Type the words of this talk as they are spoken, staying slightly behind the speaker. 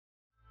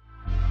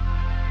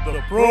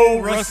The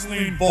Pro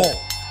Wrestling Vault.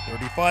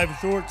 35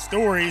 short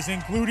stories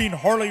including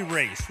Harley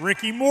Race,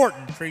 Ricky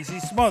Morton, Tracy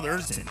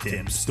Smothers, and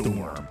Tim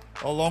Storm.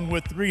 Along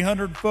with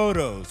 300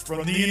 photos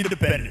from the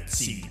independent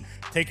scene,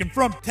 taken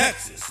from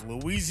Texas,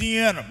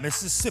 Louisiana,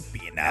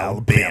 Mississippi, and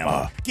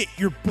Alabama. Get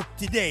your book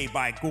today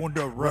by going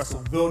to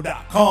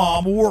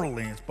WrestleVille.com or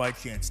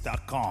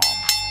LanceByChance.com.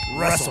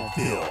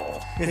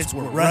 WrestleVille, it's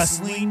where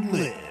wrestling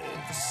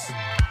lives.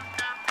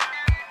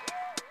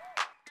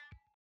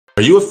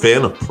 Are you a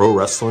fan of pro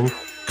wrestling,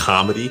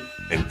 comedy,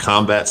 and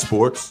combat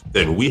sports?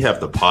 Then we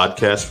have the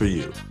podcast for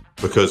you,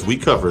 because we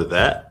cover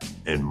that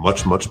and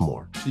much, much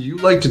more. Do you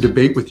like to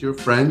debate with your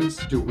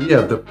friends? Do we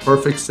have the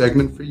perfect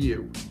segment for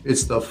you?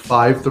 It's the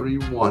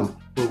 531,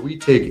 where we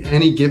take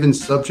any given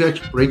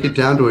subject, break it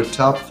down to a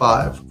top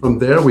 5. From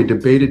there, we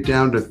debate it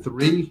down to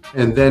 3,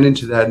 and then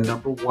into that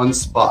number 1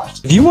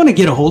 spot. If you want to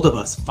get a hold of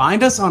us,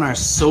 find us on our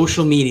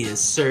social medias.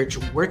 Search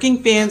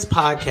Working Fans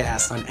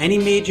Podcast on any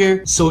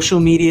major social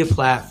media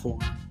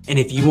platform. And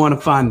if you want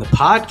to find the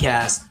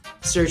podcast,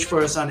 search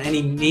for us on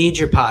any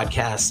major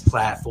podcast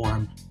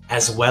platform,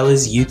 as well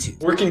as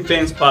YouTube. Working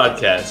Fans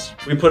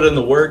Podcast. We put in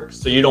the work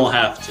so you don't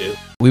have to.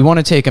 We want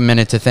to take a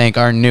minute to thank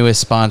our newest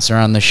sponsor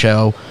on the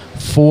show,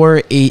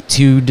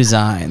 482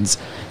 Designs.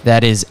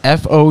 That is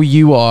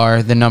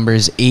FOUR, the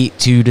numbers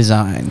 82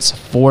 Designs,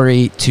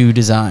 482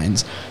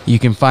 Designs. You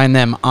can find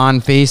them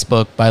on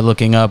Facebook by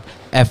looking up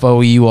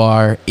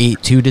FOUR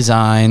 82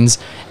 Designs,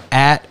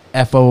 at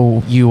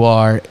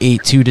FOUR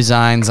 82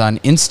 Designs on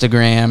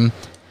Instagram.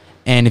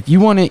 And if you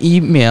want to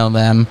email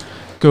them,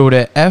 go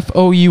to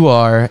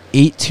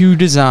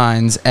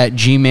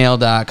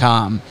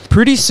FOUR82designs@gmail.com.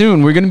 Pretty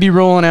soon, we're going to be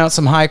rolling out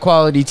some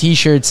high-quality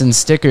t-shirts and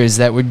stickers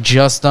that were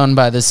just done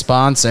by the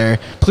sponsor.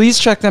 Please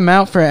check them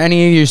out for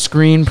any of your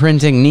screen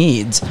printing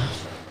needs.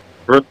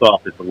 First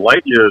off, it's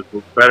light years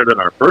better than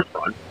our first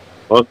run.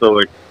 Also,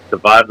 it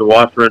survived the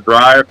washer and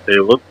dryer. They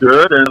look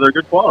good, and they're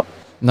good quality.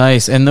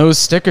 Nice. And those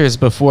stickers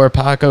before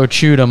Paco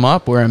chewed them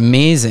up were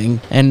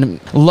amazing.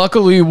 And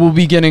luckily, we'll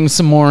be getting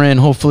some more in,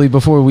 hopefully,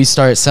 before we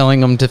start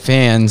selling them to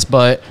fans.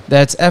 But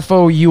that's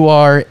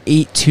FOUR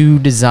 82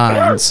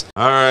 Designs.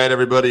 All right,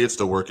 everybody. It's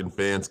the Working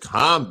Fans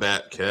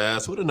Combat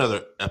Cast with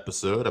another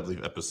episode. I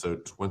believe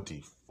episode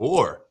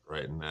 24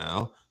 right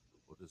now.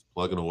 We're just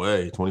plugging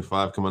away.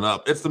 25 coming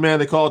up. It's the man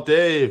they call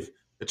Dave.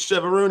 It's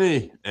Chevy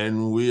Rooney.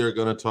 And we are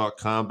going to talk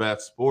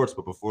combat sports.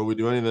 But before we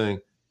do anything,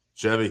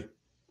 Chevy,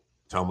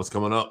 tell them what's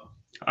coming up.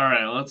 All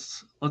right,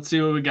 let's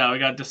see what we got. We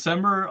got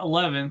December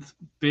 11th,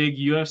 big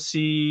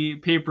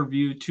UFC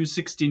pay-per-view,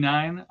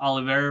 269,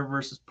 Oliveira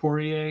versus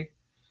Poirier.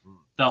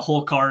 The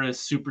whole card is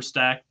super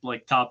stacked,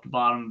 like top to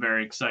bottom.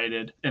 Very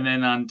excited. And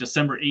then on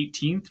December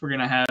 18th, we're going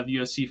to have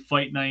UFC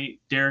Fight Night,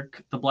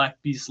 Derek the Black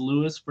Beast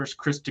Lewis versus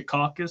Chris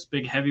Dukakis,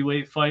 big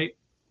heavyweight fight.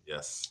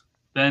 Yes.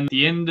 Then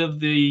the end of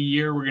the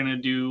year, we're going to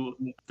do,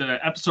 the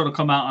episode will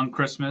come out on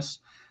Christmas,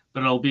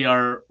 but it'll be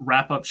our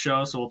wrap-up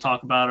show, so we'll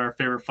talk about our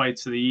favorite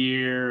fights of the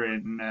year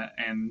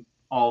and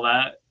all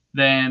that.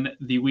 Then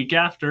the week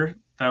after,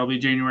 that'll be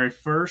January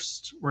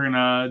 1st, we're going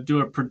to do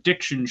a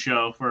prediction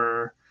show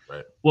for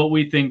what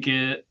we think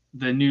the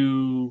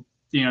new,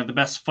 the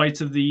best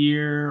fights of the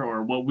year,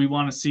 or what we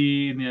want to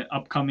see in the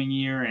upcoming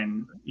year,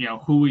 and,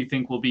 who we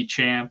think will be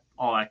champ,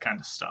 all that kind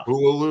of stuff.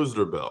 Who will lose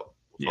their belt?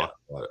 We'll talk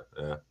about it.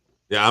 Yeah.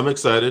 Yeah, I'm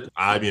excited.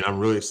 I'm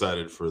really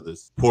excited for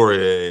this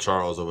Poirier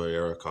Charles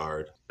Oliveira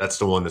card. That's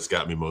the one that's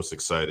got me most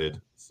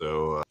excited.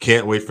 So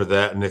can't wait for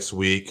that next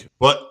week.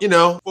 But,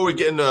 before we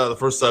get into the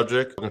first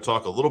subject, I'm going to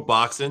talk a little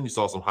boxing. You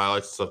saw some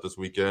highlights and stuff this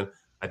weekend.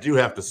 I do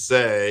have to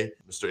say,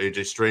 Mr.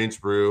 AJ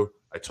Strangebrew,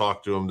 I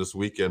talked to him this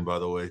weekend, by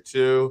the way,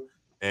 too.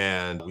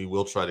 And we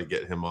will try to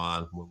get him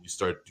on when we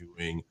start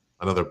doing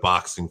another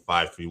boxing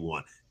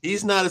 5-3-1.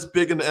 He's not as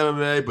big into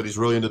MMA, but he's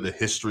really into the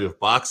history of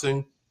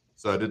boxing.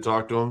 So I did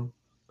talk to him.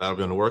 That'll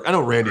be on the work. I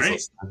know Randy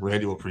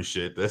will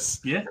appreciate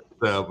this. Yeah.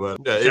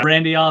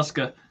 Randy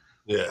Oscar.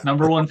 Yeah.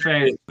 Number one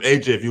fan.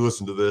 AJ, if you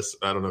listen to this,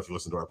 I don't know if you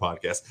listen to our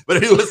podcast, but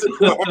if you listen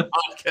to our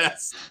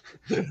podcast,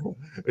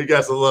 we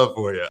got some love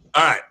for you.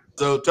 All right.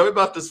 So tell me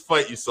about this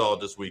fight you saw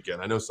this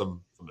weekend. I know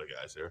some of the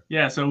guys here.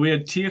 Yeah, so we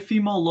had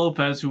Teofimo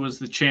Lopez, who was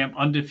the champ,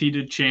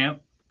 undefeated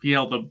champ. He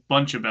held a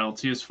bunch of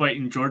belts. He was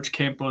fighting George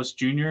Campos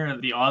Jr.,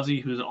 the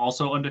Aussie, who's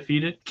also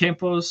undefeated.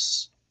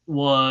 Campos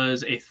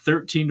was a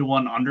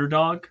 13-1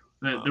 underdog.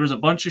 There was a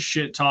bunch of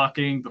shit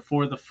talking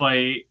before the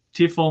fight.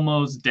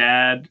 Teofimo's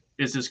dad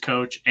is his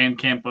coach, and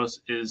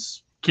Campos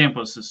is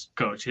Campos's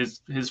coach.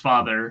 His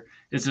father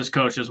is his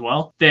coach as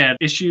well. They had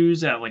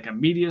issues at like a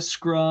media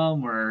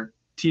scrum where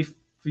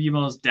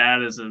Teofimo's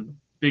dad is a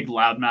big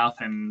loudmouth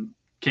and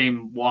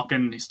came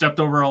walking. He stepped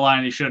over a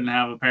line he shouldn't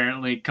have,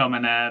 apparently,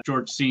 coming at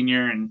George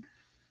Sr., and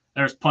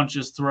there's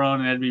punches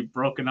thrown and it'd be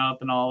broken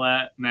up and all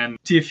that. And then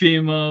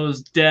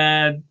Teofimo's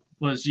dad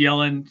was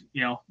yelling,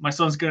 my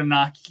son's going to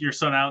knock your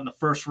son out in the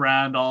first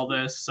round, all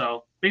this.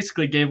 So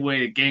basically gave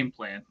away a game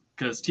plan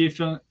because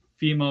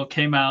Teofimo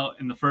came out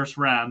in the first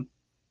round.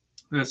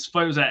 This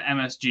fight was at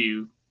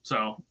MSG,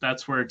 so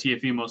that's where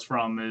Teofimo's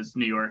from, is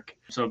New York.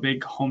 So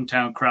big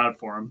hometown crowd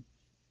for him.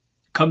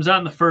 Comes out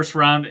in the first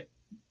round,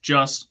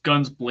 just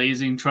guns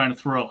blazing, trying to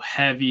throw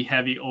heavy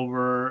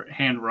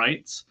overhand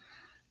rights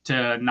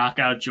to knock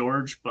out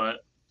George,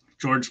 but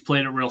George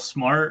played it real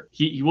smart.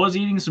 He was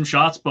eating some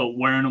shots, but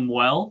wearing them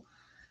well.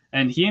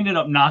 And he ended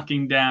up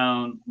knocking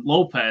down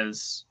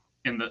Lopez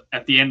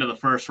at the end of the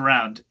first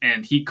round,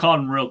 and he caught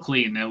him real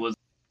clean. It was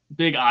a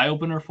big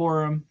eye-opener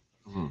for him.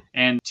 Mm-hmm.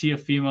 And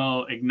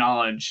Teofimo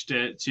acknowledged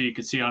it, so you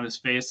could see on his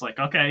face, like,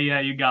 okay, yeah,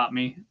 you got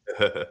me.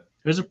 It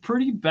was a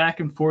pretty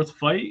back-and-forth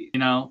fight. You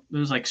know, there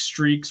was like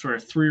streaks where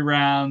 3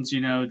 rounds,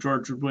 you know,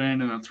 George would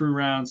win, and then 3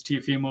 rounds,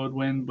 Teofimo would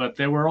win, but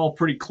they were all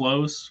pretty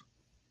close.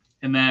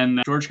 And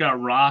then George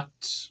got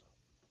rocked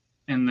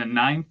in the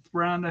 9th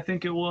round, I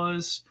think it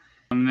was.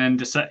 And then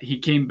he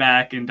came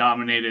back and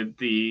dominated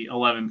the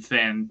 11th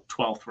and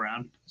 12th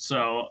round.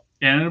 So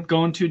it ended up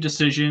going to a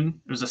decision.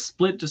 It was a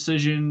split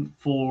decision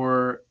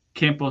for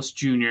Campos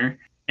Jr.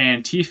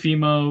 And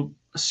Teofimo,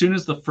 as soon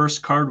as the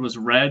first card was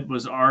read,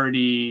 was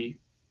already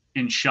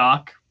in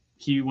shock.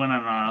 He went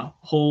on a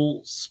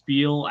whole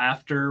spiel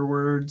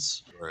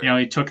afterwards. Right. You know,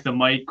 he took the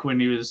mic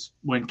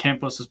when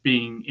Campos was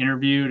being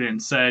interviewed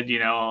and said, you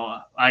know,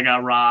 I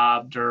got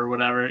robbed or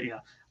whatever. You know,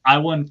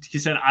 he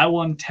said, I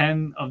won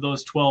 10 of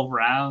those 12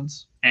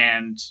 rounds,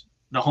 and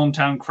the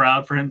hometown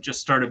crowd for him just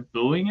started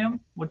booing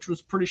him, which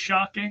was pretty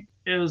shocking.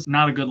 It was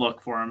not a good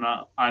look for him.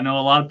 I know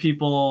a lot of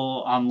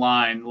people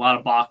online, a lot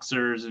of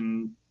boxers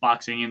and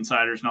boxing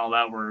insiders and all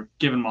that were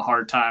giving him a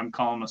hard time,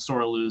 calling him a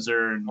sore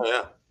loser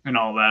and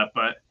all that.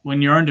 But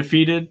when you're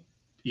undefeated,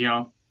 you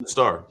know,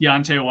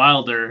 Deontay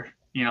Wilder,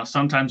 you know,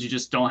 sometimes you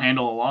just don't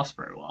handle a loss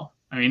very well.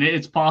 I mean,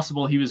 it's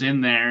possible he was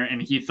in there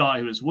and he thought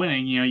he was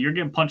winning. You know, you're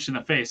getting punched in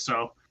the face,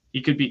 so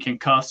he could be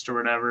concussed or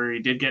whatever. He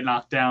did get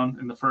knocked down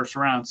in the first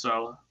round,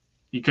 so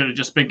he could have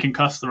just been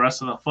concussed the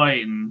rest of the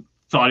fight and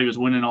thought he was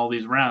winning all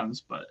these rounds,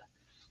 but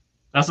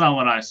that's not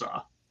what I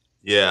saw.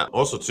 Yeah.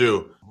 Also,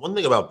 too, one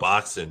thing about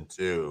boxing,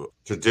 too,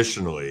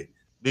 traditionally,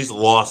 these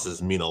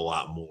losses mean a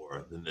lot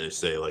more than they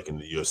say, like in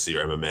the UFC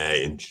or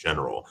MMA in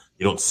general.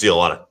 You don't see a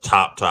lot of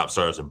top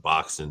stars in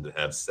boxing to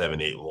have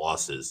 7-8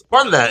 losses.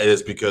 Part of that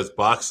is because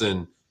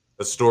boxing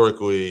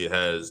historically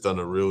has done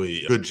a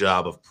really good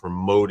job of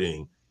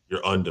promoting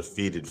your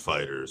undefeated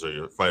fighters or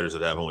your fighters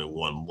that have only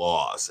 1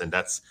 loss. And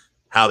that's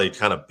how they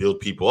kind of build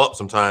people up.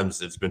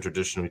 Sometimes it's been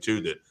traditionally,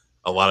 too, that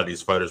a lot of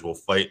these fighters will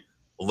fight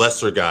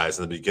lesser guys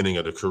in the beginning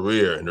of their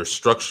career, and they're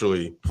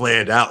structurally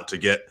planned out to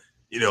get,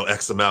 you know,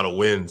 X amount of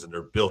wins, and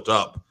they're built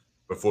up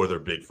before their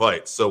big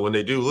fights. So when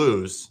they do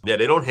lose, yeah,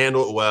 they don't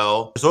handle it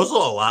well. There's also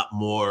a lot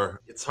more.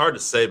 It's hard to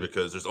say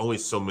because there's only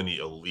so many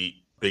elite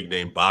big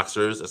name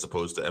boxers as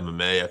opposed to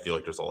MMA. I feel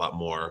like there's a lot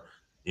more,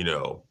 you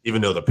know,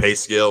 even though the pay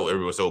scale,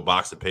 everyone so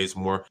boxing pays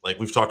more. Like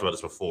we've talked about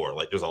this before.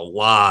 Like there's a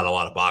lot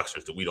of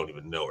boxers that we don't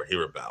even know or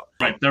hear about.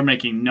 Right. They're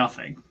making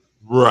nothing.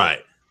 Right.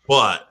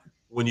 But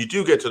when you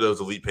do get to those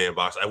elite paying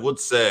boxers, I would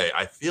say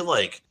I feel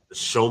like the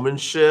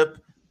showmanship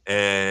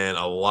and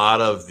a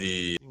lot of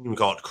the, you can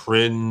call it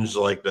cringe,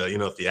 like the, you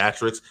know,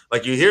 theatrics.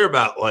 Like you hear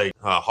about like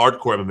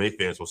hardcore MMA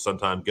fans will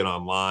sometimes get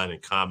online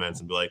and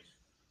comments and be like,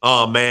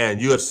 oh man,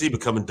 UFC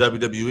becoming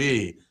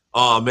WWE.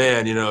 Oh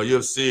man, you know,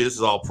 UFC, this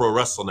is all pro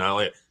wrestling now.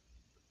 Like,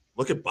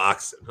 look at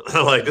boxing.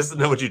 Like, this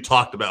isn't what you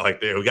talked about. Like,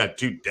 there, we got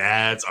 2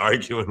 dads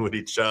arguing with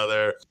each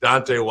other.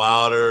 Deontay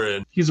Wilder,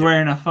 and he's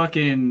wearing a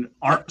fucking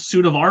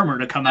suit of armor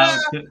to come out.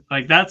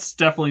 Like, that's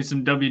definitely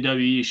some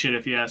WWE shit,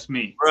 if you ask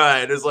me.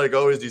 Right. There's like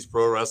always these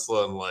pro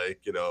wrestling,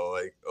 like, you know,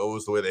 like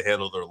always the way they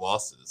handle their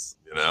losses,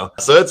 you know?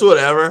 So it's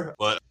whatever.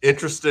 But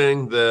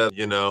interesting that,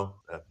 you know,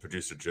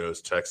 producer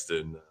Joe's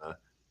texting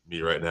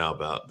me right now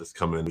about this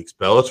coming week's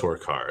Bellator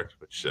card,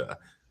 which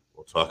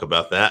we'll talk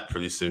about that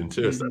pretty soon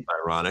too. Mm-hmm. So that's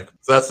ironic.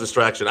 So that's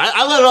distraction.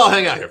 I let it all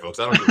hang out here, folks.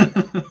 I don't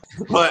do it.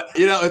 But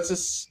you know, it's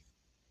just,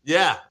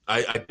 yeah.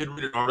 I did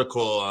read an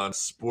article on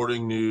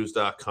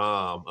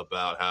sportingnews.com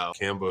about how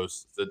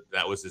Campos said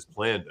that was his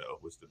plan, though,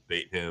 was to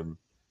bait him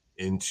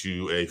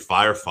into a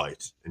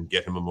firefight and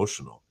get him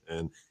emotional.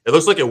 And it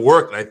looks like it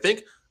worked. And I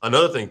think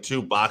another thing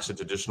too, boxing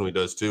traditionally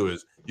does too,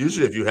 is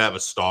usually if you have a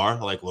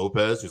star like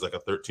Lopez, who's like a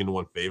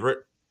 13-1 favorite,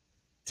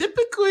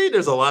 typically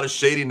there's a lot of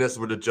shadiness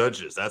with the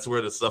judges. That's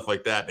where the stuff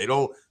like that, they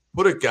don't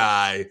put a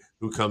guy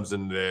who comes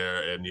in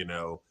there and, you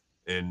know,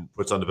 and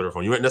puts on the better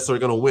phone. You aren't necessarily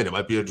going to win. It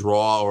might be a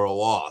draw or a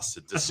loss.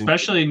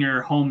 Especially in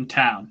your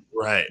hometown.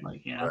 Right.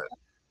 Like, yeah. Right.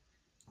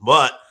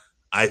 But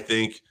I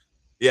think,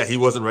 yeah, he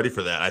wasn't ready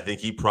for that. I think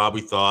he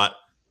probably thought,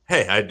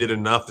 hey, I did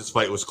enough. This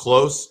fight was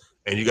close.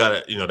 And you got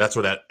to, you know, that's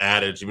where that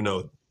adage, even though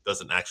it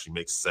doesn't actually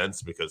make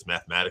sense because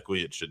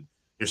mathematically it should,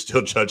 you're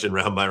still judging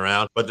round by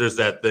round, but there's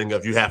that thing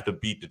of you have to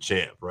beat the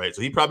champ, right?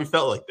 So he probably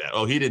felt like that.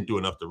 Oh, he didn't do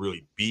enough to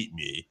really beat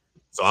me,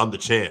 so I'm the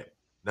champ.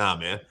 Nah,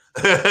 man.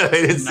 They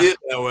didn't see it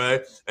that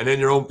way. And then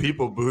your own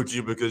people booed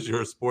you because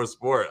you're a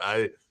sport.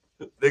 I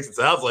think it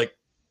sounds like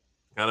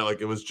kind of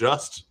like it was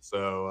just.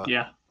 So,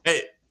 yeah.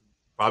 Hey,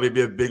 probably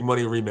be a big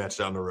money rematch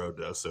down the road,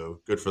 though. So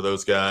good for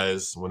those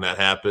guys when that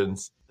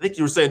happens. I think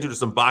you were saying, too, there's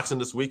some boxing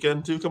this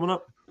weekend, too, coming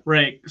up?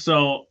 Right.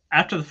 So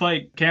after the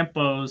fight,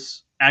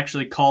 Campos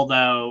actually called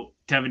out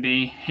Devin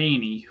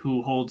Haney,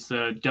 who holds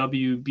the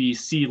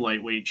WBC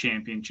lightweight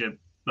championship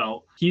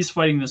belt. He's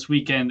fighting this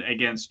weekend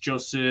against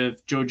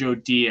Joseph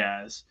Jojo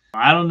Diaz.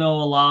 I don't know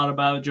a lot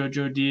about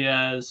Jojo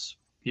Diaz.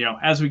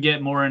 As we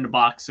get more into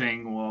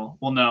boxing,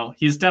 we'll know.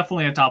 He's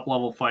definitely a top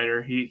level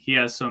fighter. He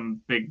has some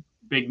big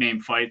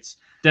name fights.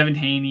 Devin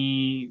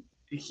Haney,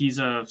 he's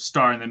a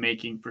star in the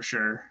making for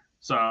sure.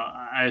 So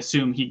I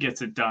assume he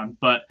gets it done.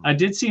 But I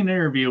did see an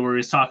interview where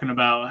he's talking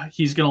about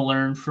he's going to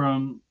learn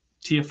from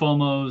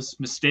Tiafoe's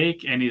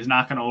mistake and he's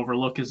not going to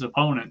overlook his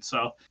opponent.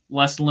 So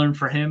lesson learned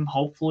for him.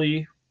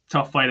 Hopefully,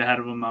 tough fight ahead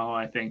of him, though,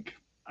 I think.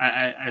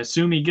 I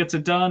assume he gets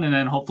it done, and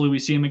then hopefully we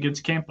see him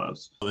against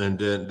Campos. And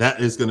then that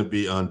is going to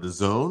be on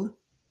DAZN.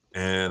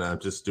 And I'm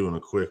just doing a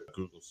quick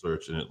Google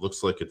search, and it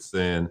looks like it's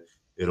saying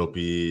it'll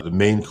be the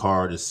main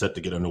card is set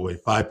to get underway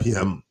 5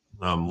 p.m.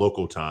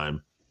 Local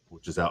time,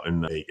 which is out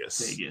in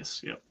Vegas.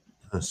 Vegas, yep.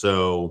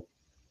 So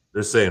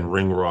they're saying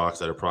Ring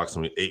Rocks at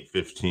approximately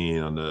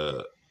 8:15 on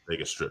the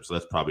Vegas Strip. So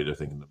that's probably they're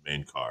thinking the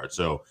main card.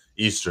 So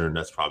Eastern,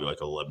 that's probably like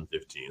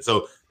 11:15.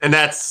 So, and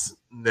that's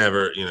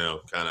never,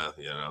 kind of,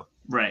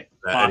 Right.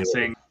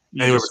 Boxing.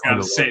 You anywhere just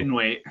gotta sit and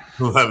wait.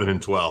 11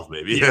 and 12,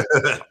 maybe. Yeah.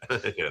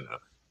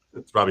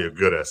 It's probably a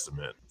good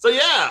estimate. So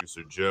yeah,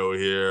 Producer Joe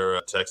here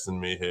texting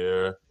me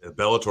here. A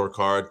Bellator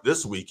card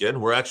this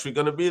weekend. We're actually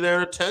going to be there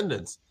in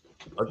attendance.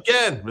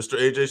 Again, Mr.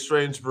 AJ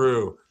Strange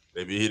Brew.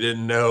 Maybe he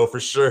didn't know for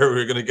sure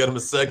we were going to get him a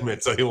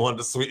segment, so he wanted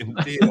to sweeten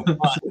the deal.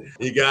 But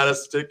he got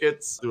us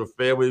tickets to a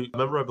family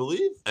member, I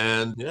believe.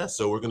 And yeah,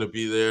 so we're going to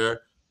be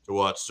there to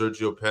watch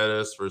Sergio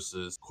Pettis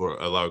versus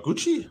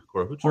Koraguchi.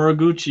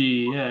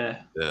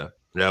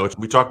 Yeah, which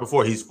we talked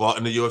before. He's fought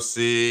in the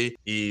UFC.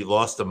 He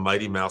lost to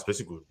Mighty Mouse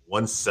basically with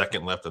 1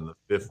 second left in the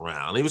 5th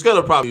round. He was gonna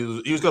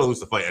lose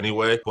the fight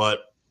anyway,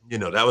 but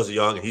that was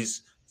young.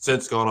 He's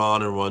since gone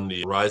on and won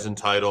the Horizon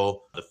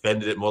title,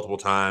 defended it multiple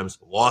times,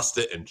 lost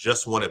it, and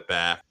just won it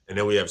back. And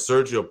then we have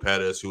Sergio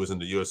Pettis, who was in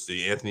the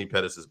UFC, Anthony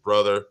Pettis'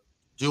 brother,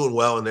 doing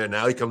well in there.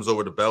 Now he comes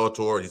over to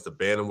Bellator. He's the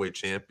bantamweight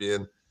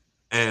champion.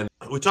 And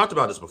we talked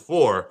about this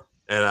before,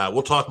 and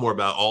we'll talk more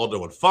about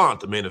Aldo and Font,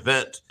 the main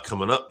event,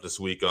 coming up this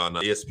week on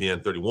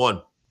ESPN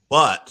 31.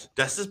 But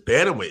that's just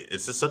bantamweight.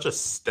 It's just such a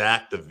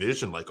stacked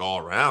division, like all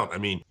around. I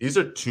mean, these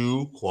are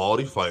two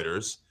quality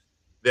fighters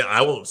that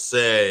I won't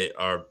say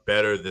are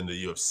better than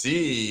the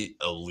UFC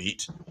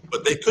elite,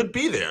 but they could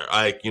be there.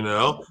 I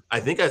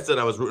think I said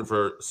I was rooting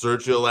for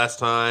Sergio last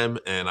time,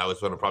 and I was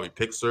going to probably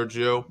pick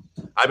Sergio.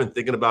 I've been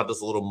thinking about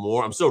this a little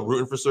more. I'm still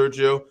rooting for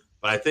Sergio,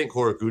 but I think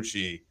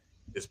Horiguchi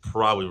is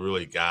probably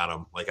really got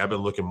him. Like, I've been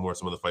looking more at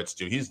some of the fights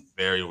too. He's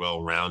very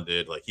well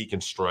rounded. Like, he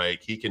can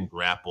strike, he can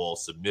grapple,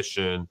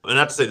 submission. And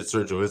not to say that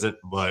Sergio isn't,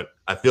 but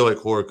I feel like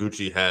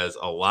Horiguchi has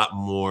a lot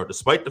more,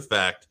 despite the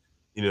fact,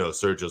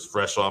 Sergio's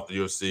fresh off the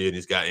UFC and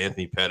he's got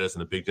Anthony Pettis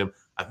and a big gym.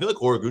 I feel like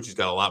Horiguchi's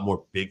got a lot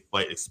more big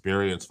fight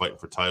experience fighting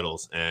for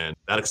titles. And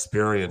that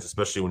experience,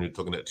 especially when you're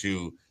looking at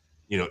two,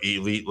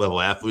 elite level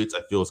athletes,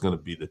 I feel is going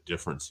to be the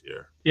difference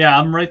here. Yeah,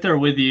 I'm right there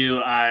with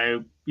you. I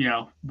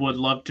would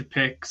love to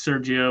pick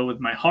Sergio with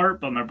my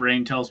heart, but my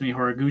brain tells me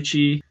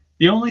Horiguchi.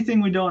 The only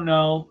thing we don't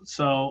know,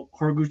 so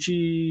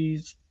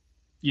Horiguchi's,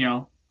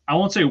 I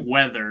won't say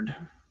weathered,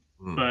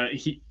 but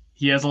he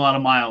has a lot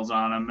of miles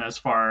on him as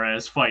far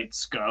as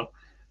fights go.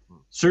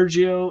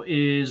 Sergio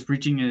is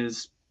reaching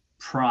his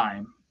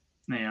prime,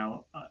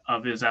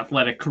 of his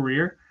athletic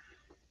career.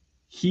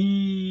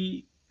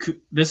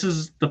 This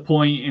is the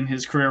point in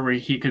his career where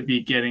he could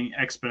be getting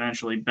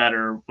exponentially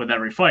better with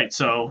every fight.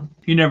 So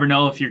you never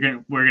know if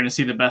we're going to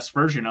see the best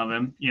version of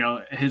him.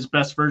 His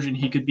best version,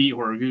 he could beat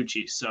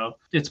Horiguchi. So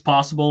it's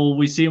possible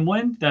we see him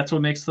win. That's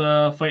what makes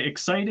the fight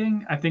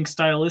exciting. I think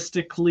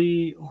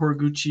stylistically,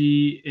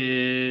 Horiguchi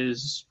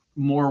is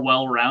more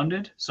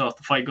well-rounded. So if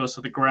the fight goes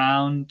to the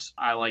ground,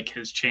 I like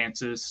his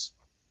chances.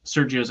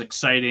 Sergio's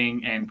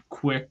exciting and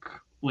quick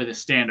with a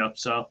stand-up.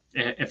 So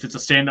if it's a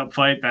stand-up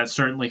fight, that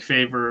certainly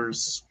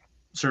favors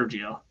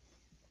Sergio.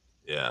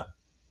 Yeah.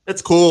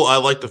 It's cool. I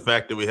like the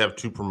fact that we have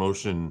two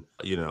promotion,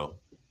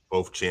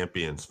 both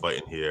champions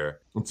fighting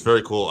here. It's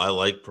very cool. I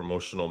like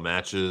promotional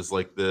matches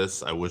like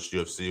this. I wish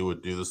UFC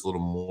would do this a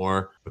little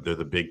more, but they're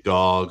the big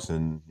dogs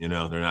and, they're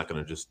not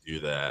going to just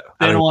do that.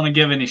 They don't want to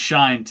give any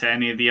shine to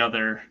any of the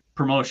other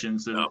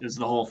promotions is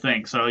the whole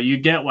thing. So you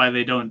get why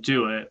they don't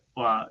do it.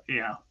 Well,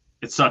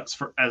 it sucks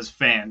as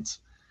fans.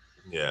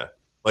 Yeah.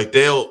 Like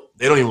they don't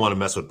even want to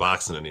mess with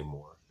boxing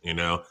anymore,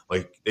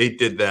 Like they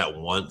did that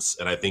once,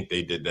 and I think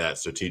they did that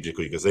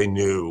strategically because they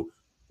knew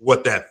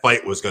what that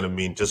fight was going to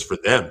mean just for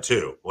them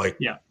too. Like,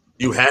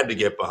 you had to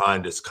get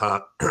behind this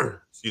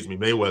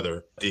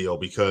Mayweather deal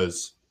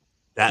because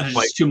that there's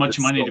fight just too much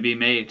money to be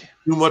made.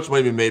 Too much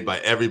money to be made by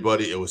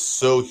everybody. It was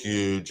so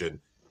huge, and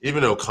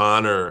even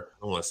O'Connor, I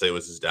don't want to say it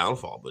was his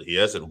downfall, but he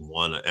hasn't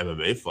won an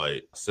MMA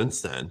fight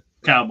since then.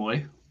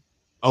 Cowboy.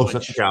 Oh,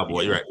 such a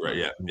Cowboy. You're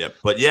right. Yeah.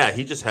 But yeah,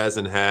 he just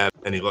hasn't had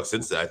any luck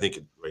since that. I think,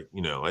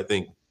 I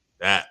think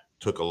that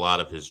took a lot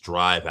of his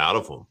drive out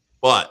of him.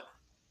 But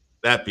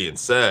that being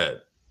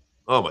said,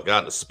 Oh my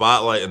God, the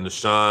spotlight and the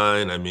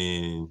shine. I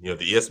mean, the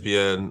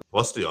ESPN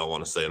Plus deal, I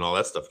want to say, and all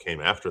that stuff came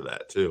after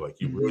that too.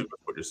 Like you really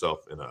put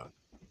yourself in a,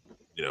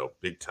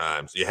 big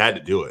time. So you had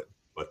to do it,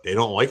 but they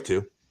don't like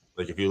to.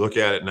 Like if you look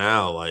at it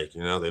now, like,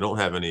 they don't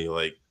have any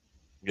like,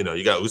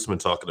 you got Usman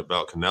talking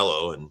about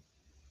Canelo, and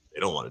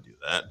they don't want to do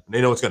that. And they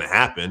know what's going to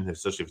happen,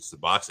 especially if it's the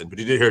boxing. But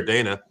you did hear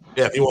Dana.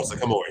 Yeah, if he wants to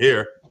come over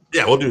here,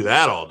 yeah, we'll do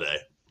that all day.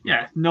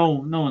 Yeah, no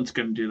one's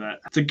going to do that.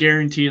 It's a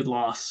guaranteed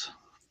loss.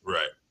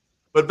 Right.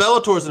 But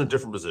Bellator's in a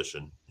different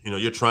position.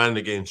 You're trying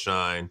to gain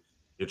shine.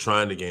 You're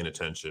trying to gain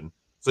attention.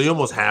 So you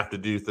almost have to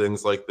do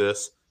things like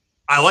this.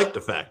 I like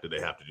the fact that they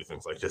have to do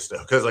things like this, though,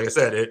 because, like I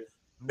said, it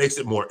makes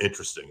it more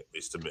interesting, at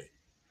least to me.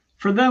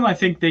 For them, I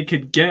think they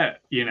could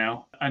get,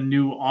 a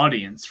new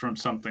audience from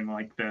something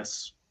like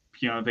this.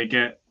 They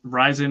get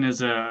Ryzen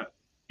is a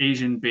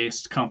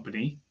Asian-based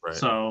company, right.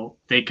 So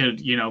they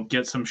could,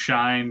 get some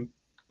shine,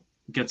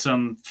 get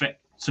some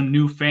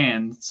new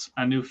fans,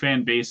 a new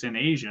fan base in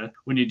Asia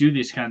when you do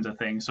these kinds of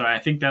things. So I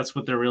think that's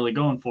what they're really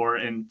going for.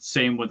 And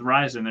same with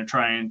Ryzen, they're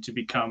trying to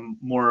become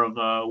more of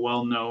a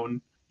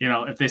well-known.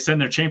 If they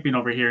send their champion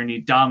over here and he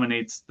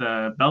dominates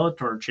the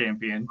Bellator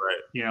champion,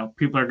 right.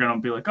 People are going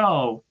to be like,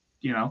 oh,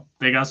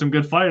 they got some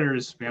good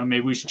fighters.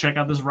 Maybe we should check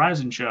out this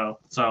Ryzen show.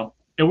 So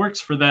it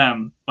works for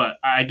them, but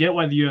I get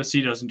why the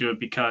UFC doesn't do it,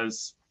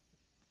 because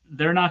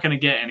they're not going to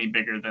get any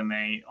bigger than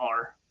they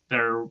are.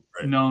 They're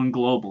known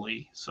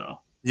globally. So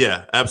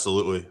yeah,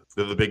 absolutely.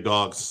 They're the big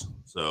dogs.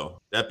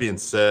 So that being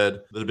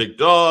said, they're the big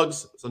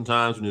dogs.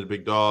 Sometimes when you're the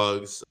big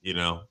dogs, you're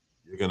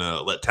going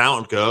to let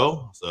talent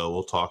go. So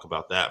we'll talk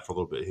about that for a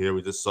little bit here.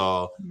 We just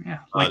saw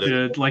like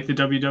the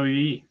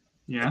WWE.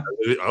 Yeah.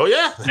 Oh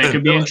yeah. They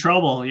could be in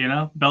trouble,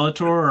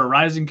 Bellator or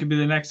Ryzen could be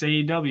the next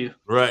AEW.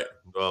 Right.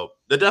 Well,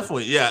 they're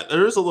definitely,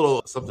 there is a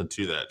little something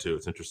to that too.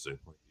 It's interesting.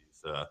 Like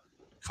these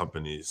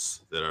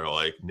companies that are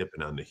like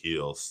nipping on the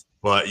heels.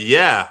 But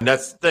yeah, and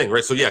that's the thing,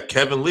 right? So yeah,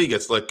 Kevin Lee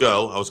gets let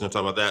go. I was going to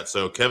talk about that.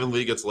 So Kevin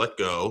Lee gets let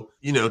go.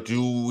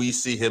 Do we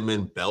see him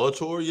in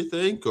Bellator, you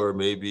think? Or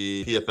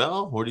maybe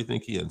PFL? Where do you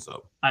think he ends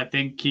up? I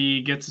think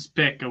he gets his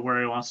pick of where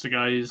he wants to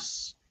go.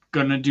 He's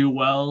going to do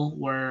well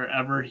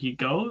wherever he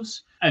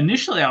goes.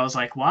 Initially, I was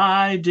like,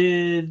 why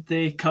did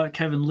they cut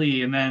Kevin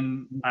Lee? And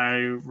then I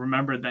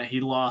remembered that he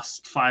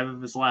lost 5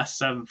 of his last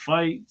 7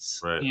 fights.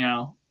 Right.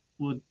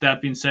 With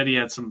that being said, he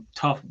had some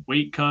tough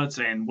weight cuts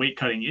and weight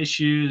cutting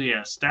issues. He had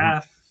a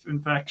staph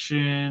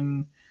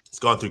infection. He's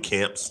gone through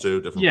camps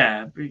too.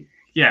 Yeah.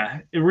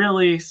 It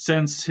really,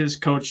 since his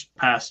coach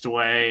passed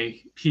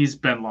away, he's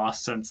been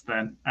lost since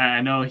then.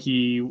 I know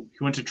he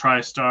went to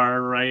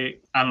TriStar,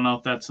 right? I don't know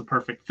if that's the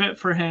perfect fit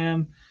for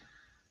him,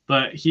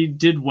 but he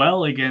did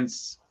well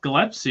against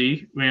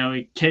Gillespie.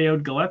 He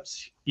KO'd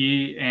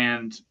Gillespie,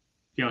 and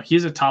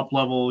he's a top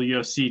level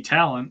UFC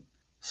talent.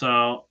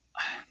 So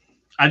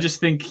I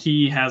just think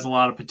he has a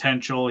lot of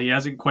potential. He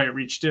hasn't quite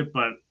reached it,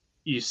 but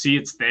you see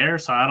it's there.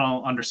 So I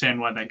don't understand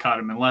why they cut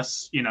him,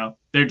 unless,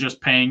 they're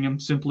just paying him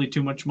simply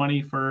too much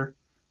money for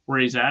where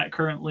he's at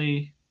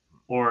currently,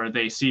 or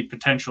they see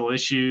potential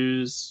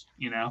issues,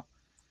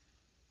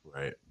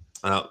 Right.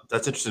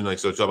 That's interesting. Like,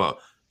 so talking about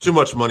too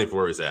much money for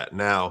where he's at.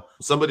 Now,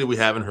 somebody we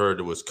haven't heard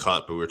that was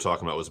cut, but we were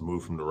talking about was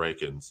moved from the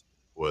rankings,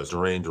 was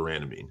Lorraine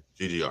Duranamine,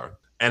 GDR.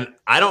 And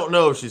I don't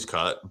know if she's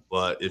cut,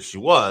 but if she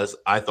was,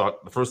 the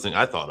first thing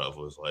I thought of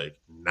was like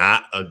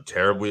not a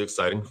terribly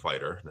exciting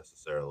fighter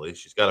necessarily.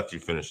 She's got a few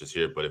finishes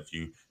here, but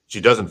she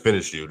doesn't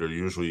finish you, they're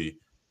usually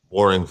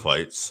boring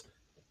fights.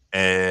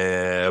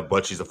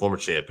 But she's a former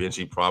champion.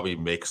 She probably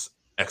makes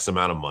X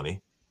amount of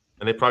money,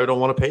 and they probably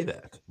don't want to pay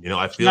that.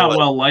 I feel not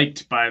well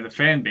liked by the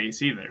fan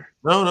base either.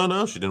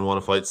 No. She didn't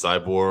want to fight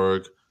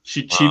Cyborg.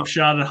 She cheap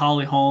shot at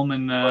Holly Holm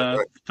in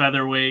the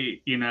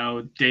featherweight,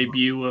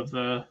 debut of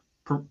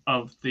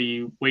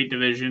the weight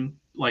division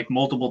like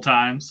multiple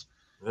times.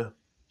 Yeah.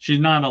 She's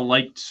not a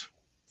liked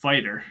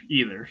fighter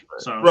either.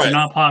 So she's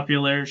not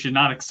popular. She's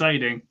not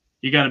exciting.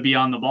 You got to be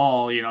on the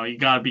ball. You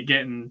got to be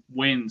getting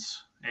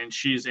wins, and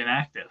she's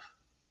inactive.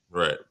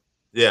 Right.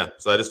 Yeah.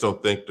 So I just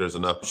don't think there's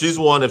enough. She's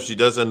one, if she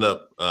does end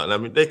up, and I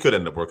mean, they could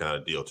end up working out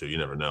a deal too. You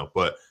never know.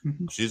 But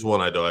she's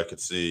one I could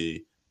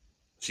see.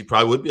 She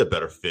probably would be a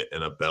better fit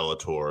in a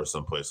Bellator or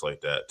someplace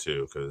like that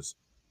too, because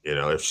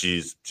if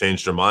she's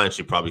changed her mind,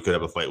 she probably could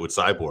have a fight with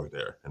Cyborg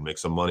there and make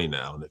some money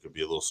now, and there could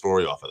be a little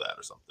story off of that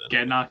or something.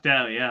 Get knocked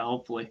out, yeah,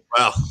 hopefully.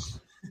 Well,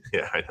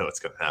 yeah, I know it's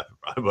going to happen,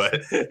 probably,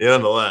 but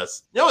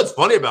nonetheless. What's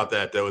funny about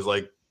that, though, is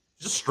like,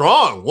 she's a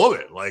strong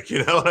woman. Like,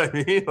 you know what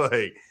I mean?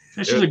 Like,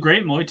 she's a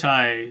great Muay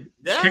Thai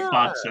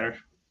kickboxer.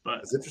 But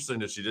it's interesting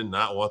that she did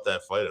not want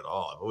that fight at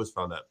all. I've always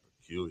found that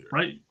peculiar.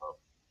 Right.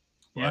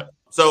 Yeah.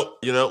 So,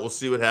 we'll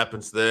see what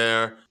happens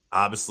there.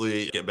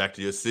 Obviously, getting back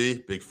to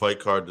UFC, big fight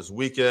card this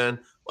weekend.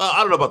 Well,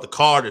 I don't know about the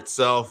card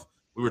itself.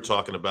 We were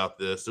talking about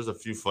this. There's a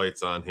few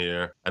fights on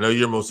here. I know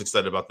you're most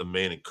excited about the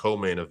main and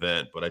co-main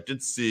event, but I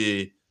did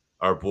see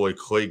our boy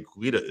Clay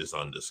Guida is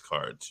on this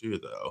card too,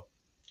 though.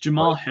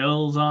 Jamal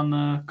Hill's on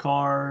the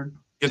card.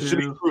 Against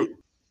Jimmy Crute.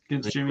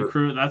 Against Jimmy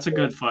Crute. That's a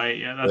good fight.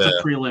 Yeah, that's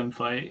a prelim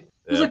fight.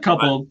 There's a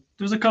couple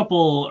There's a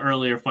couple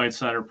earlier fights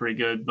that are pretty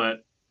good,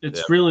 but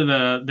it's really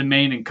the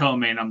main and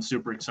co-main I'm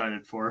super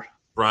excited for.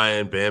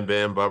 Brian Bam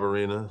Bam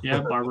Barberina.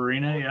 Yeah,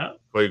 Barberina, yeah.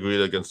 Clay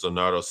Guida against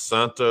Leonardo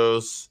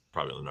Santos.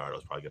 Probably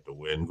Leonardo's probably get the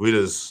win.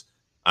 Guida's,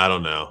 I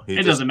don't know.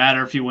 It doesn't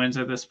matter if he wins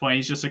at this point.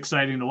 He's just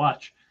exciting to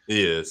watch.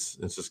 He is.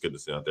 It's just good to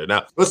see out there.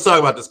 Now, let's talk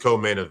about this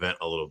co-main event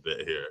a little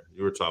bit here.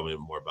 You were telling me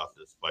more about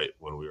this fight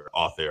when we were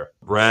off air.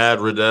 Brad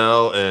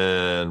Riddell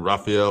and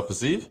Rafael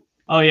Fiziev.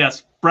 Oh,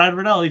 yes. Brad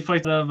Riddell, he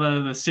fights out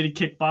of the City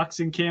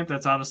Kickboxing camp.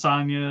 That's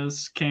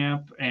Adesanya's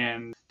camp,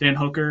 and Dan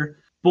Hooker.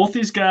 Both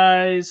these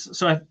guys.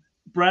 So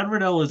Brad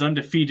Riddell is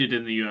undefeated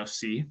in the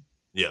UFC.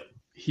 Yeah.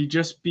 He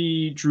just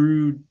beat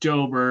Drew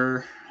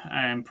Dober,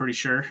 I'm pretty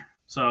sure.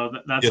 So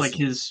that's like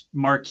his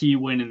marquee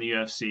win in the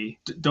UFC.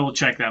 Double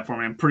check that for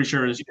me. I'm pretty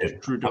sure it's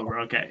Drew Dober.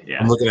 Okay, yeah.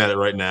 I'm looking at it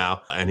right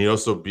now. And he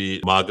also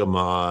beat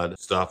Magomed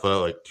Mustafa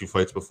like 2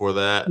 fights before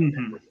that.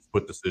 Mm-hmm.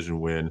 Split decision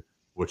win,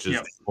 which is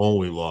the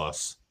only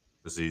loss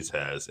Aziz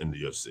has in the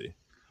UFC.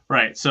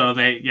 Right. So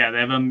they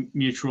have a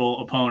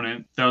mutual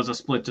opponent. That was a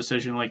split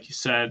decision, like you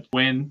said,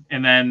 win.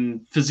 And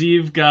then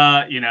Fiziev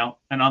got, an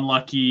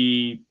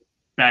unlucky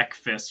back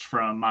fist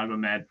from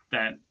Magomed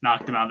that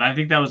knocked him out. I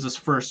think that was his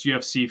first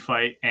UFC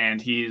fight,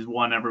 and he's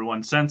won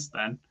everyone since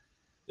then.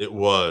 It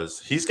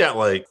was. He's got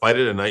like fight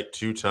of the night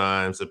 2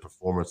 times and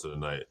performance of the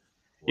night.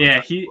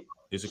 Yeah, he's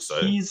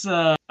excited. He's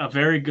a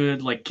very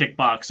good like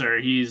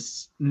kickboxer.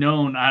 He's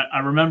known. I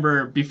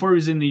remember before he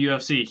was in the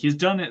UFC. He's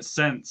done it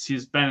since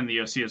he's been in the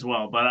UFC as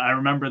well. But I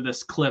remember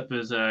this clip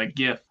as a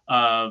GIF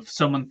of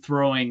someone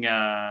throwing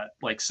a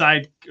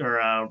side or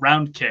a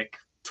round kick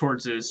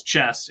towards his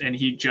chest, and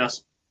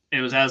it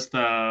was as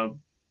the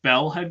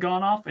bell had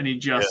gone off, and he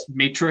just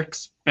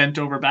matrix bent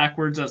over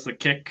backwards as the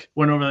kick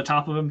went over the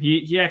top of him.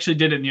 He actually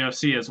did it in the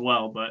UFC as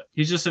well, but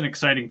he's just an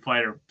exciting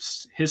fighter.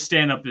 His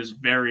stand-up is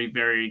very,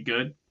 very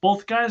good.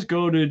 Both guys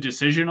go to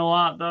decision a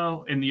lot,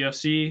 though, in the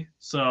UFC,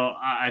 so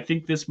I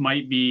think this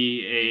might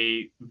be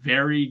a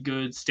very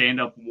good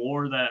stand-up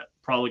war that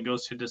probably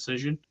goes to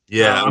decision.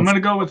 Yeah. I'm going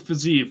to go with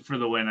Fiziev for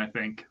the win, I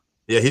think.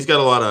 Yeah, he's got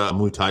a lot of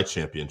Muay Thai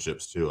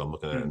championships, too. I'm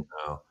looking at it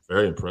now.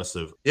 Very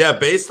impressive. Yeah,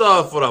 based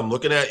off what I'm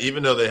looking at,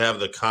 even though they have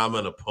the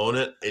common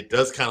opponent, it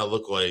does kind of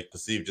look like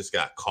Fiziev just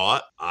got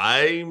caught.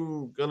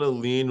 I'm going to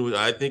lean with,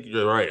 I think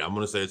you're right. I'm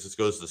going to say it just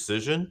goes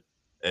decision,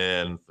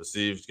 and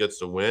Fiziev gets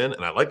the win.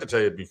 And I'd like to tell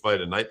you it'd be fight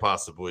of the night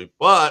possibly,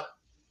 but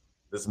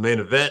this main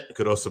event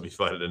could also be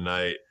fight of the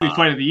night.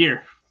 Fight of the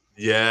year.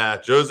 Yeah,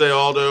 Jose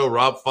Aldo,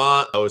 Rob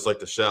Font. I always like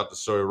to shout the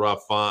story of Rob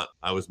Font.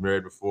 I was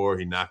married before.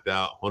 He knocked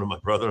out one of my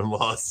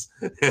brother-in-laws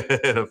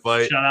in a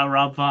fight. Shout out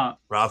Rob Font.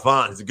 Rob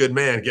Font, he's a good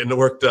man, getting the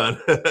work done.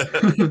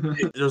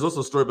 There's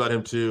also a story about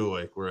him, too,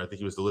 like where I think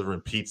he was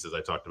delivering pizzas.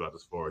 I talked about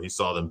this before. He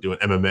saw them doing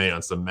MMA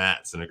on some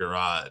mats in a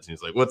garage. And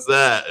he's like, what's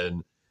that?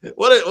 And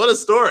what a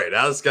story.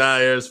 Now this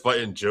guy is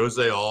fighting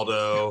Jose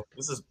Aldo.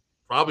 This is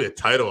probably a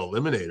title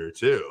eliminator,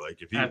 too.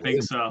 Like if he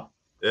think so.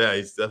 Yeah,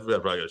 he's definitely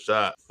probably got a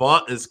shot.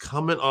 Font is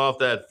coming off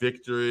that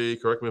victory,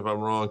 correct me if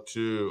I'm wrong,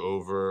 too,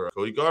 over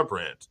Cody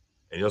Garbrandt.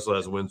 And he also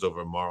has wins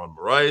over Marlon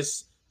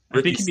Moraes.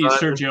 I think he beat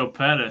Sergio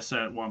Pettis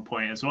at one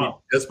point as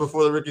well. Just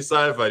before the Ricky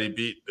Simon fight, he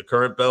beat the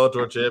current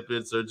Bellator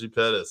champion, Sergio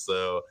Pettis.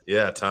 So,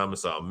 yeah,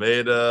 Thomas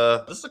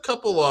Almeida. Just a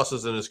couple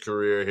losses in his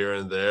career here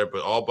and there,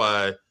 but all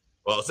by,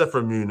 well, except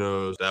for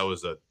Munoz.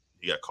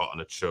 He got caught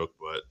in a choke,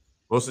 but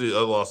most of the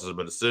other losses are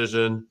by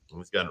decision.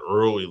 He's got an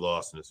early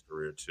loss in his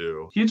career,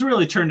 too. He's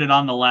really turned it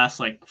on the last,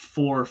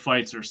 4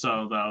 fights or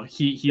so, though.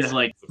 He's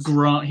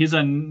grown. He's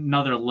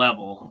another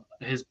level.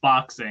 His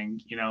boxing,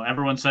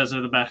 everyone says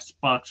they're the best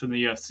boxer in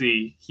the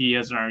UFC. He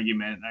has an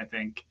argument, I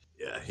think.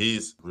 Yeah,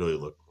 he's really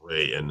looked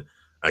great. And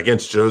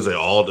against Jose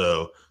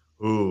Aldo,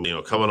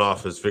 who, coming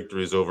off his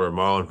victories over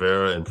Marlon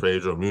Vera and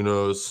Pedro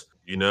Munoz,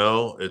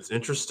 it's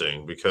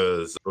interesting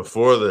because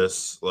before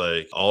this,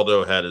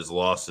 Aldo had his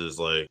losses,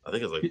 I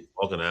think it's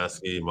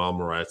Volkanovski, Marlon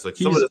Moraes.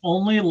 He's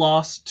only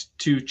lost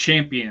to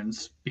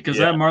champions because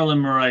that Marlon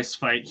Moraes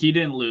fight, he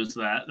didn't lose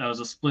that. That was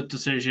a split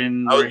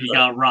decision where he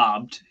got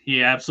robbed.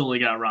 He absolutely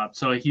got robbed.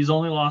 So he's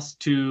only lost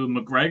to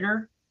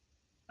McGregor.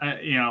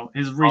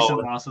 His recent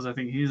losses, I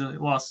think he's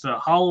lost to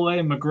Holloway,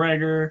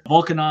 McGregor,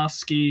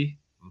 Volkanovski,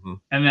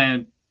 and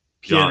then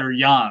Petr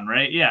Yan,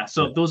 right? Yeah.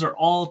 So those are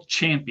all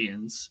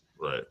champions.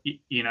 Right.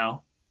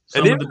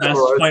 Some of the best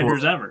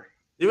fighters ever.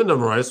 Even the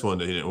Moraes one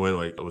that he didn't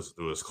win, it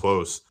was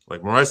close.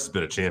 Moraes has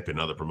been a champion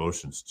in other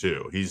promotions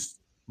too. He's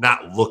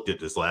not looked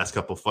at his last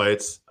couple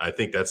fights. I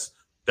think that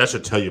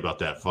should tell you about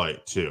that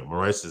fight too.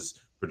 Moraes'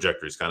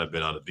 trajectory's kind of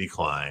been on a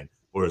decline,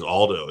 whereas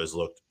Aldo has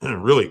looked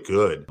really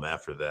good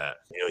after that.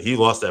 He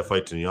lost that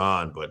fight to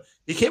Yan, but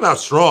he came out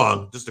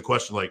strong. Just a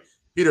question,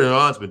 Petr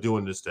Yan's been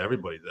doing this to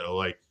everybody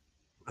though.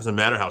 Doesn't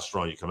matter how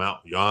strong you come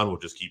out, Yan will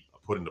just keep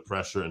putting the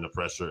pressure and the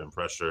pressure and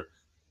pressure.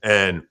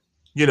 And,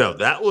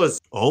 that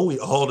was only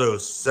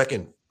Aldo's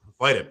second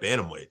fight at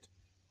bantamweight.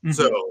 Mm-hmm.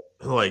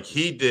 So,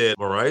 he did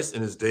Moraes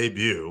in his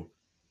debut,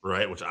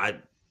 right, which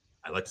I'd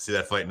like to see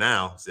that fight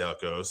now, see how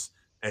it goes.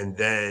 And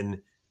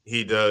then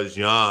he does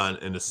Yan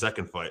in the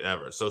second fight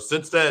ever. So,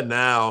 since then,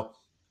 now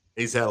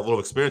he's had a little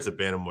experience at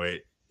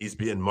bantamweight. he's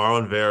beating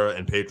Marlon Vera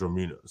and Pedro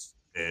Munoz,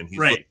 and he's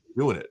Right.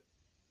 doing it.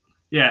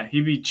 Yeah,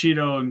 he beat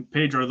Cheeto and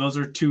Pedro. Those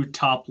are 2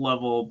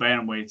 top-level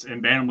bantamweights,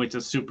 and bantamweight's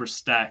a super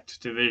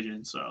stacked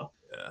division. So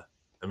Yeah.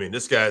 I mean,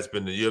 this guy's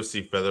been the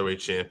UFC featherweight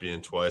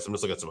champion twice. I'm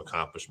just looking at some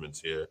accomplishments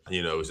here.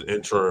 You know, he's an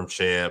interim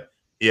champ.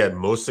 He had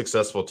most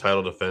successful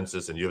title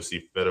defenses in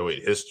UFC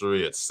featherweight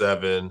history at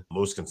 7.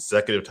 Most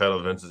consecutive title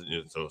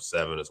defenses, so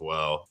 7 as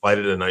well. Fight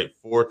of the night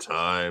 4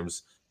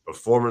 times.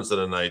 Performance of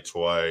the night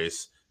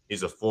twice.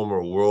 He's a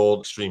former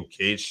World Extreme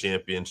Cage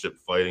Championship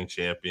fighting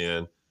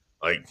champion.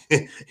 Like,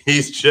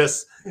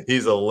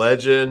 he's a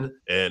legend.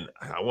 And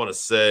I want to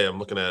say, I'm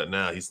looking at it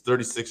now, he's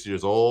 36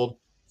 years old.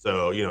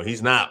 So, you know,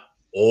 he's not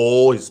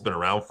old. He's been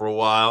around for a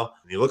while.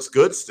 And he looks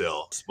good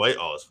still, despite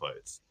all his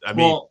fights. I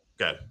mean,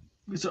 okay.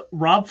 So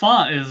Rob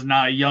Font is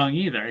not young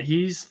either.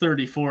 He's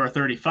 34 or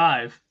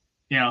 35.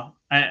 You know,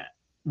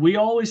 we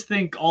always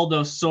think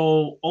Aldo's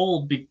so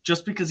old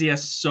just because he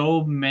has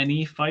so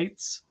many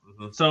fights.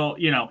 Mm-hmm. So,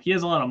 you know, he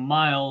has a lot of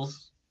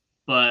miles,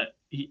 but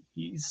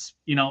he's,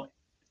 you know,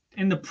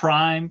 in the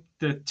prime,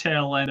 the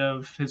tail end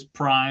of his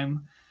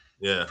prime,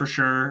 for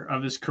sure,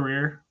 of his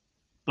career.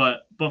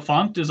 But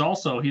Font is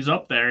also, he's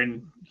up there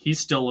and he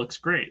still looks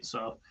great.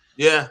 So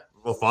yeah,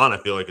 well, Font I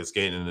feel like it's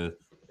gaining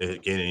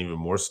even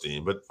more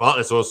steam. But Font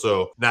has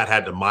also not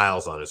had the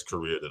miles on his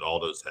career that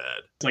Aldo's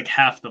had. It's like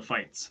half the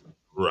fights.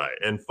 Right.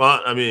 And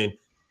Font, I mean,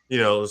 you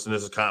know, listen to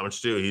his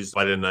comments too. He's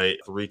fight of the night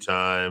 3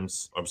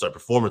 times.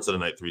 Performance of the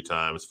night 3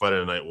 times. Fight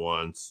of the night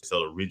once. He's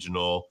held a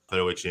regional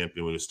featherweight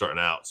champion when he was starting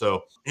out.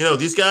 So, you know,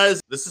 these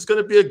guys, this is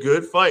going to be a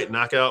good fight,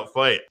 knockout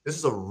fight. This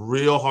is a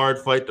real hard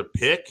fight to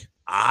pick.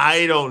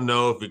 I don't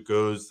know if it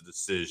goes to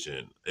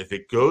decision. If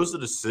it goes to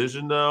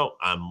decision, though,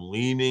 I'm kind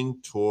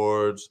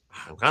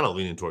of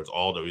leaning towards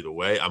Aldo either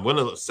way. I'm going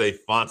to say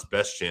Font's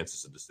best chance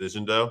is a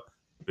decision, though,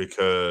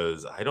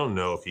 because I don't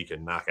know if he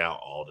can knock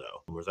out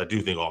Aldo. Whereas I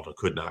do think Aldo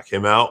could knock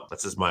him out.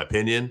 That's just my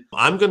opinion.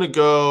 I'm going to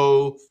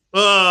go,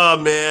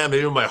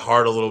 maybe with my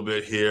heart a little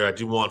bit here. I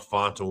do want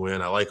Font to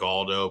win. I like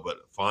Aldo, but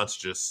Font's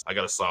just, I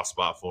got a soft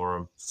spot for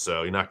him.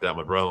 So he knocked out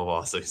my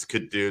brother-in-law, so he's a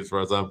good dude as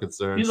far as I'm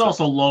concerned. He's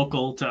also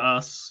local to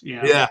us. You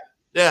know?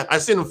 Yeah.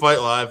 I've seen him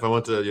fight live. I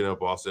went to, you know,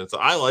 Boston. So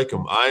I like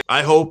him.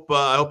 I hope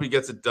he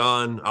gets it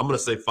done. I'm going to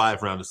say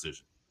 5-round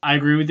decision. I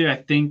agree with you. I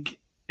think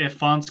if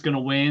Font's going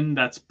to win,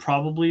 that's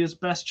probably his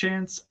best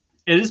chance.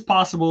 It is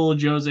possible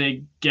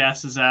Jose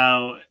gasses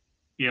out,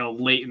 you know,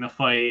 late in the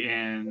fight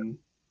and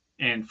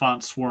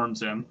Font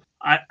swarms him.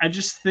 I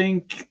just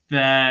think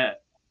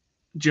that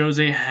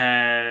Jose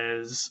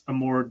has a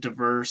more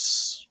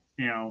diverse,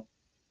 you know,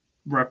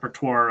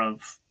 repertoire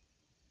of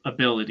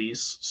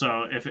abilities.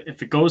 So if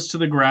it goes to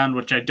the ground,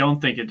 which I don't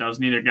think it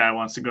does, neither guy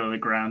wants to go to the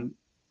ground.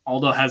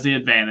 Aldo has the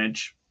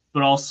advantage,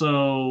 but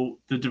also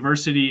the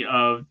diversity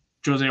of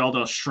Jose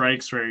Aldo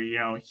strikes where, you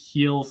know,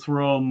 he'll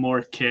throw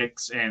more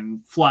kicks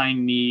and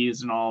flying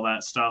knees and all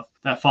that stuff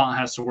that Font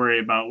has to worry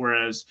about.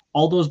 Whereas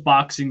Aldo's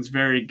boxing's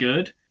very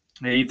good.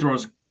 He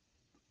throws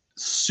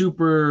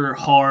super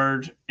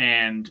hard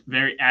and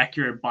very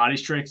accurate body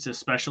strikes,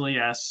 especially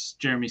as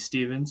Jeremy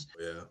Stevens.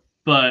 Yeah.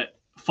 But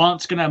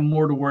Font's going to have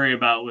more to worry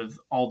about with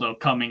Aldo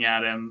coming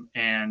at him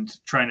and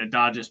trying to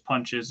dodge his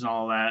punches and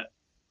all that.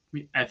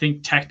 I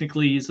think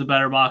technically he's the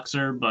better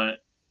boxer, but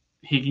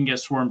he can get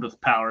swarmed with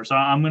power. So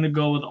I'm going to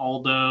go with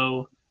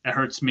Aldo. It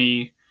hurts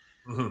me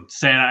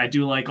saying I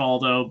do like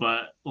Aldo,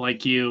 but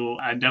like you,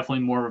 I'm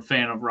definitely more of a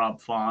fan of Rob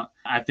Font.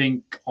 I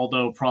think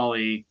Aldo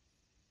probably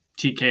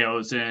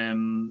TKOs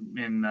him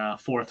in the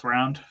 4th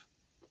round.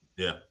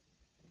 Yeah,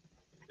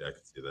 I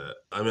can see that.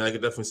 I mean, I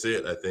could definitely see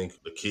it. I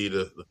think the key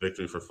to the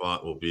victory for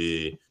Font will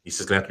be he's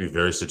just going to have to be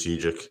very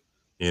strategic.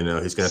 You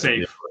know, he's going to have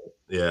to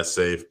be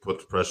safe, put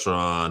the pressure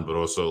on, but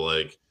also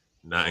like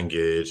not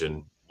engage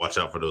and watch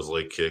out for those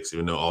leg kicks,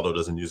 even though Aldo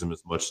doesn't use them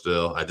as much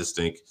still. I just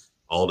think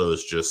Aldo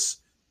is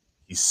just,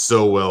 he's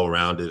so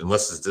well-rounded.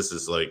 Unless this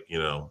is like, you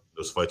know,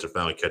 those fights are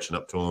finally catching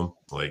up to him.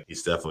 Like,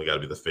 he's definitely got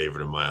to be the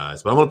favorite in my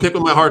eyes. But I'm going to pick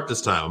with my heart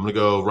this time. I'm going to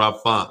go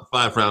Rob Font,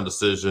 5-round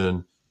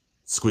decision,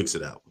 squeaks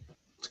it out.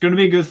 It's going to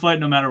be a good fight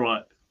no matter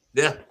what.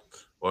 Yeah.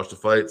 Watch the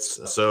fights.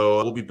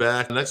 So we'll be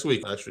back next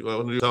week. Actually, I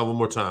want to tell one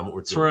more time what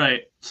we're doing. That's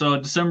right. So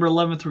December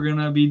 11th, we're going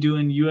to be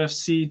doing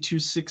UFC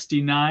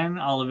 269,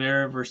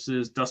 Oliveira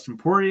versus Dustin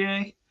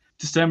Poirier.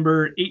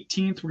 December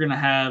 18th, we're going to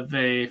have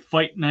a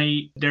fight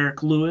night,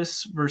 Derek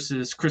Lewis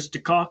versus Chris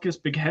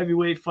Dukakis, big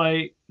heavyweight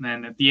fight. And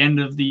then at the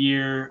end of the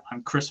year,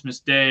 on Christmas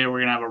Day, we're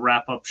going to have a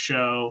wrap-up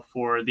show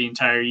for the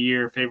entire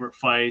year, favorite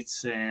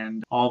fights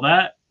and all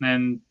that. And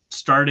then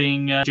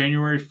starting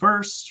January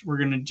 1st, we're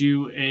going to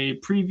do a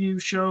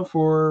preview show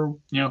for,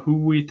 you know, who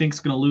we think is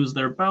going to lose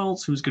their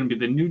belts, who's going to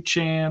be the new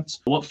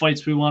champs, what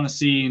fights we want to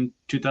see in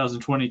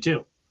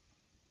 2022.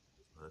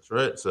 That's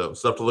right. So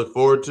stuff to look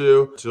forward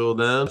to. Till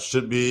then,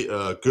 should be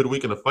a good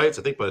weekend of fights.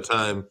 I think by the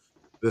time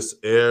this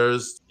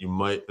airs, you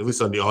might, at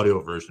least on the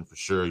audio version for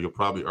sure, you're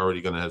probably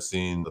already going to have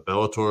seen the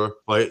Bellator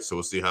fight. So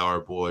we'll see how our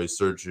boy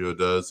Sergio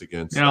does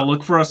against. Yeah,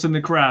 look for us in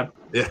the crowd.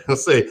 Yeah, we'll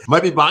see.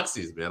 Might be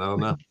boxies, man. I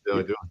don't know. See how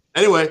we doing.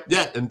 Anyway,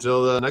 yeah,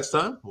 until next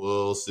time,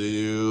 we'll see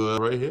you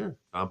right here.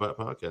 Combat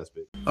Podcast,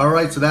 baby. All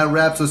right, so that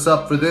wraps us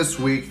up for this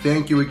week.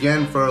 Thank you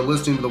again for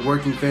listening to the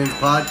Working Fans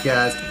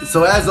Podcast.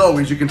 So as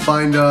always, you can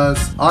find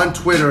us on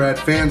Twitter at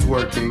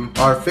FansWorking.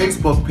 Our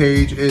Facebook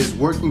page is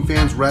Working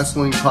Fans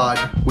Wrestling Pod.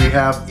 We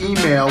have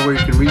email where you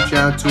can reach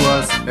out to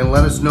us and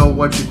let us know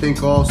what you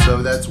think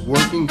also. That's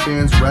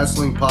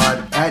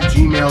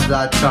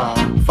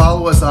workingfanswrestlingpod@gmail.com.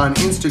 Follow us on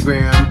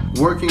Instagram,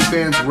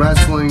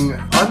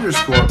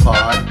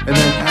 workingfanswrestling_pod. And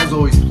then as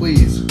always,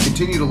 please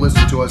continue to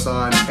listen to us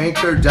on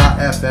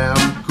Anchor.fm,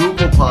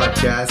 Google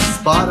Podcasts,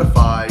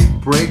 Spotify,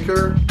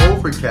 Breaker,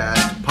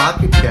 Overcast,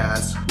 Pocket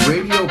Cast,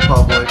 Radio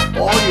Public,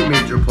 all your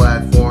major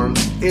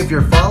platforms. If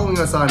you're following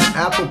us on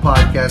Apple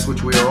Podcasts,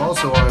 which we are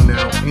also on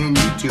now, and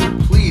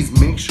YouTube, please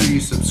make sure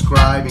you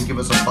subscribe and give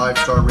us a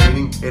 5-star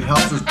rating. It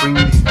helps us bring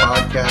you these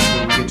podcasts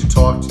where we get to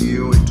talk to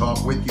you and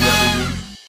talk with you every week.